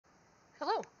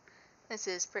Hello, this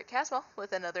is Britt Caswell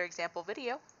with another example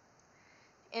video.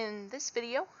 In this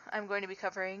video, I'm going to be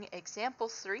covering example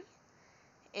 3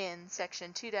 in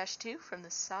section 2-2 from the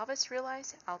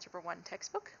SavvasRealize Algebra 1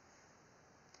 textbook.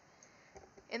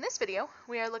 In this video,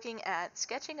 we are looking at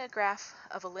sketching a graph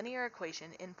of a linear equation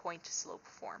in point-slope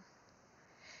form.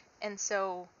 And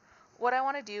so what I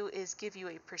want to do is give you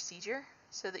a procedure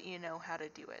so that you know how to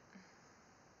do it.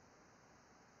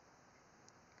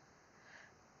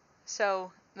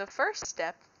 So the first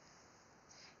step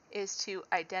is to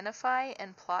identify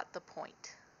and plot the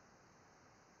point.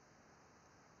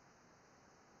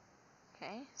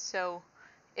 Okay, so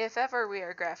if ever we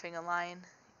are graphing a line,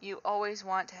 you always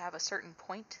want to have a certain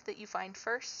point that you find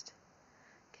first.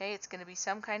 Okay, it's going to be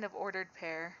some kind of ordered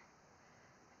pair,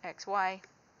 x, y,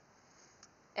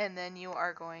 and then you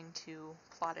are going to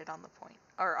plot it on the point,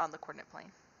 or on the coordinate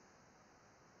plane.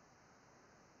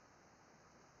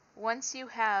 Once you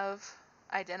have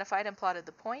identified and plotted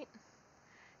the point,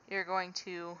 you're going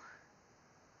to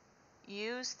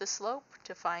use the slope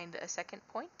to find a second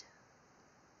point.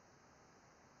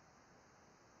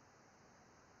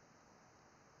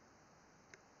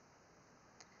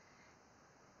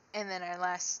 And then our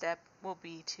last step will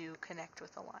be to connect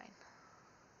with the line.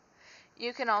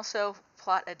 You can also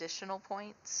plot additional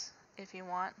points if you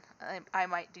want. I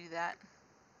might do that.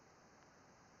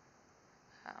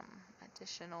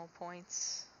 Additional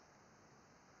points.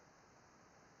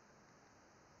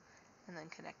 And then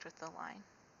connect with the line.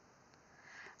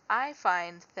 I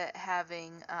find that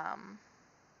having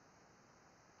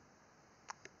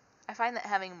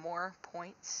more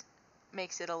points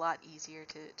makes it a lot easier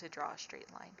to draw a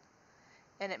straight line,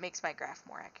 and it makes my graph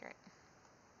more accurate.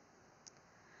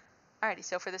 Alrighty,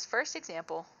 so for this first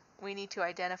example, we need to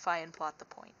identify and plot the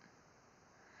point.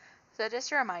 So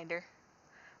just a reminder,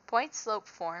 point-slope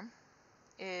form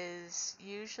is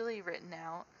usually written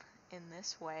out in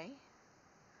this way,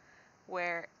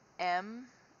 where m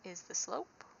is the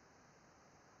slope,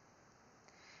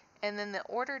 and then the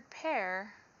ordered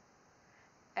pair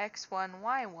x1,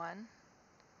 y1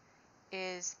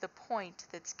 is the point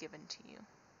that's given to you.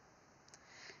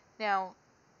 Now,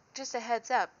 just a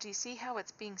heads up, do you see how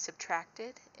it's being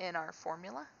subtracted in our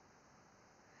formula?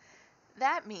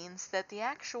 That means that the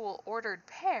actual ordered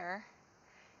pair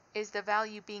is the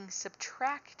value being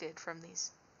subtracted from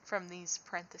these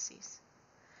parentheses.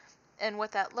 And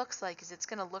what that looks like is it's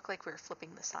going to look like we're flipping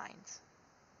the signs.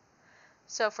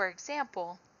 So for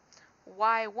example,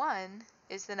 y1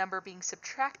 is the number being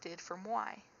subtracted from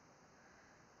y.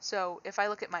 So if I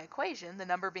look at my equation, the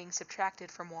number being subtracted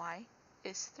from y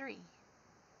is 3.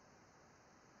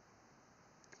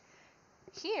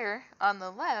 Here on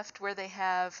the left, where they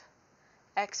have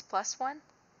x plus 1,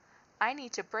 I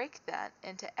need to break that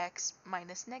into x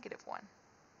minus negative 1.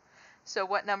 So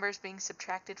what number is being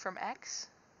subtracted from x?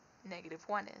 Negative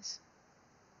 1 is.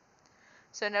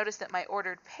 So notice that my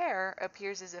ordered pair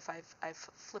appears as if I've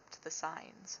flipped the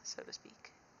signs, so to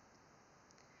speak.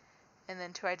 And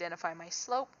then to identify my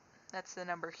slope, that's the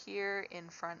number here in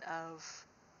front of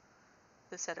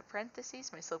the set of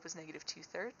parentheses. My slope is negative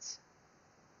 2/3.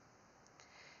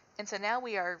 And so now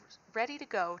we are ready to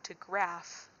go to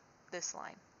graph this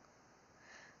line.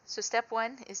 So step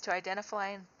 1 is to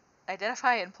identify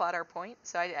and plot our point.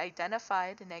 So I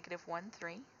identified negative 1,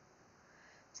 3.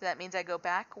 So that means I go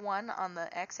back 1 on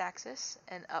the x-axis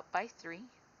and up by 3.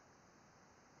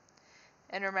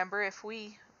 And remember, if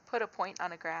we put a point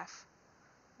on a graph,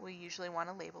 we usually want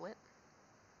to label it.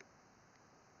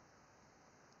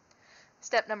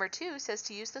 Step number 2 says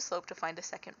to use the slope to find a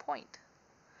second point.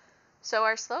 So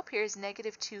our slope here is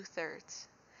negative 2/3.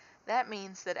 That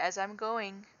means that as I'm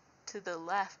going to the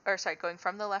left, going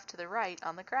from the left to the right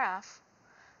on the graph,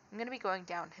 I'm going to be going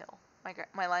downhill.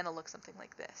 My line will look something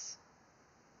like this.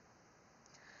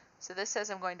 So this says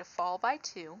I'm going to fall by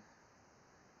 2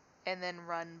 and then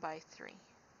run by 3.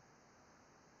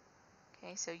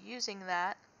 Okay, so using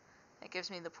that gives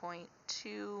me the point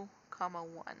 2,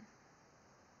 1.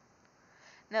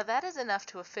 Now that is enough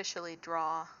to officially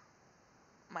draw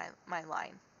my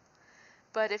line.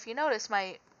 But if you notice,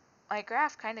 my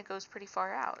graph kind of goes pretty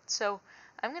far out. So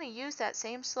I'm going to use that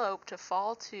same slope to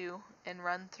fall 2 and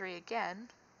run 3 again,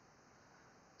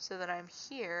 so that I'm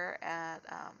here at 2,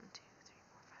 3,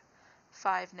 4,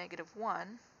 5, negative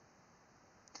 1.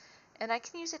 And I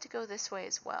can use it to go this way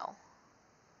as well.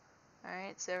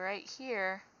 Alright, so right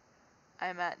here,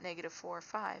 I'm at negative 4,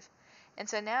 5. And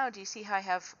so now, do you see how I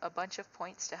have a bunch of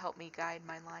points to help me guide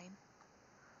my line?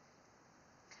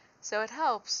 So it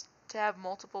helps to have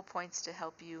multiple points to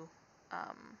help you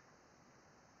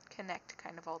connect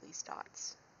kind of all these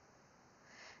dots.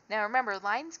 Now remember,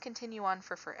 lines continue on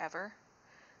for forever.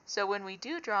 So when we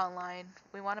do draw a line,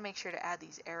 we want to make sure to add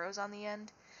these arrows on the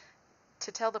end to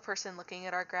tell the person looking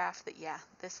at our graph that, yeah,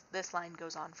 this line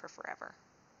goes on for forever.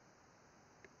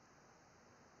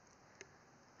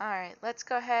 All right, let's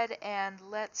go ahead and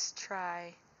let's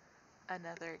try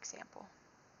another example.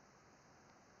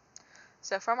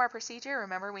 So from our procedure,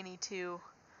 remember we need to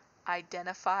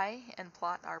identify and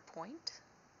plot our point.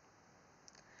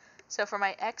 So for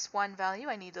my x1 value,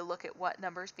 I need to look at what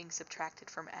number is being subtracted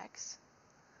from x.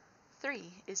 3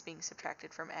 is being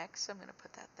subtracted from x, so I'm going to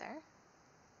put that there.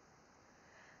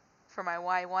 For my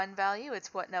y1 value,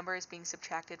 it's what number is being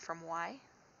subtracted from y.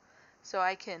 So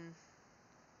I can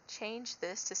change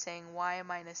this to saying y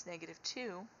minus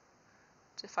 -2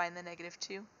 to find the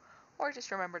 -2, or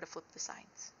just remember to flip the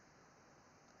signs.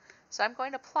 So I'm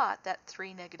going to plot that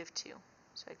 3, -2.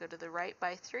 So I go to the right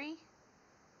by 3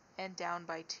 and down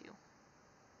by 2.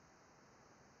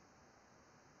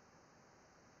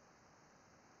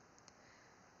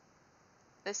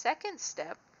 The second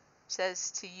step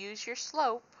says to use your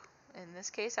slope, in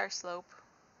this case our slope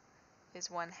is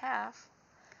 1/2,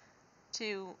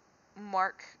 to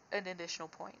mark an additional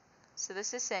point. So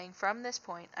this is saying from this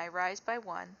point I rise by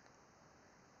 1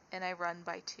 and I run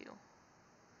by 2.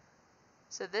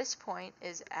 So this point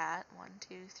is at 1,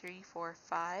 2, 3, 4,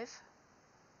 5,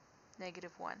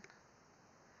 -1.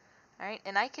 All right,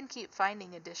 and I can keep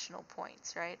finding additional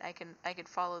points, right? I could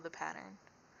follow the pattern.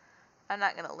 I'm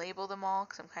not going to label them all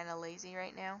because I'm kind of lazy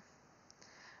right now.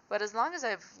 But as long as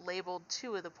I've labeled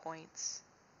 2 of the points,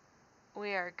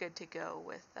 we are good to go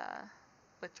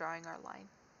with drawing our line.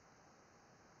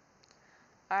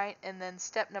 All right, and then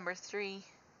step number 3.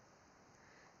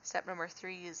 Step number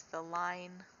 3 is the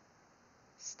line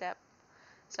step.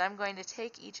 So I'm going to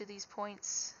take each of these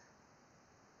points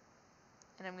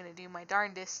and I'm going to do my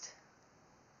darndest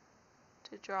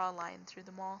to draw a line through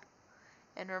them all.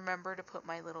 And remember to put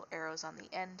my little arrows on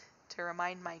the end to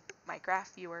remind my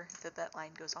graph viewer that that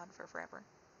line goes on for forever.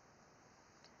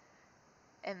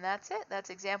 And that's it. That's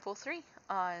example 3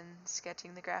 on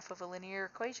sketching the graph of a linear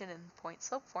equation in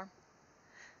point-slope form.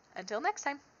 Until next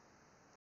time.